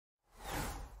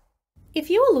If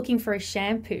you are looking for a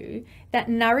shampoo that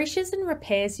nourishes and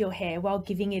repairs your hair while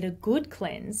giving it a good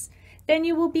cleanse, then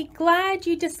you will be glad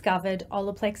you discovered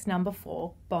Olaplex No.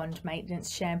 4 Bond Maintenance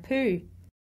Shampoo.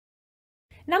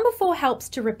 No. 4 helps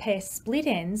to repair split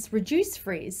ends, reduce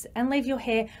frizz, and leave your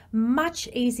hair much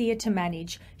easier to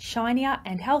manage, shinier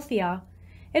and healthier.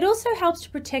 It also helps to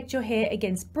protect your hair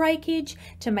against breakage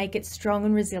to make it strong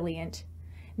and resilient.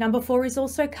 No. 4 is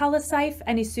also colour safe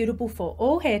and is suitable for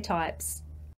all hair types.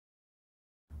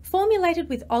 Formulated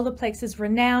with Olaplex's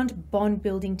renowned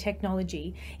bond-building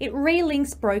technology, it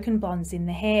relinks broken bonds in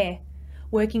the hair.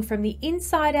 Working from the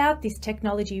inside out, this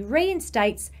technology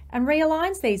reinstates and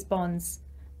realigns these bonds.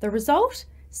 The result?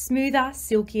 Smoother,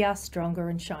 silkier, stronger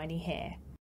and shiny hair.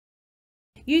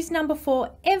 Use No.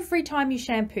 4 every time you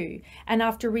shampoo and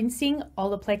after rinsing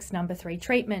Olaplex No. 3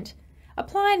 treatment.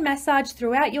 Apply and massage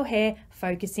throughout your hair,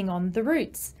 focusing on the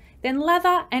roots. Then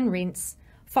lather and rinse.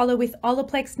 Follow with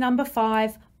Olaplex No.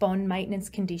 5 Bond Maintenance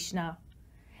Conditioner.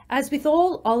 As with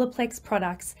all Olaplex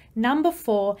products, No.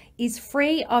 4 is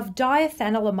free of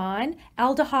diethanolamine,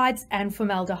 aldehydes and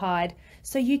formaldehyde,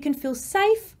 so you can feel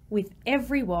safe with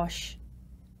every wash.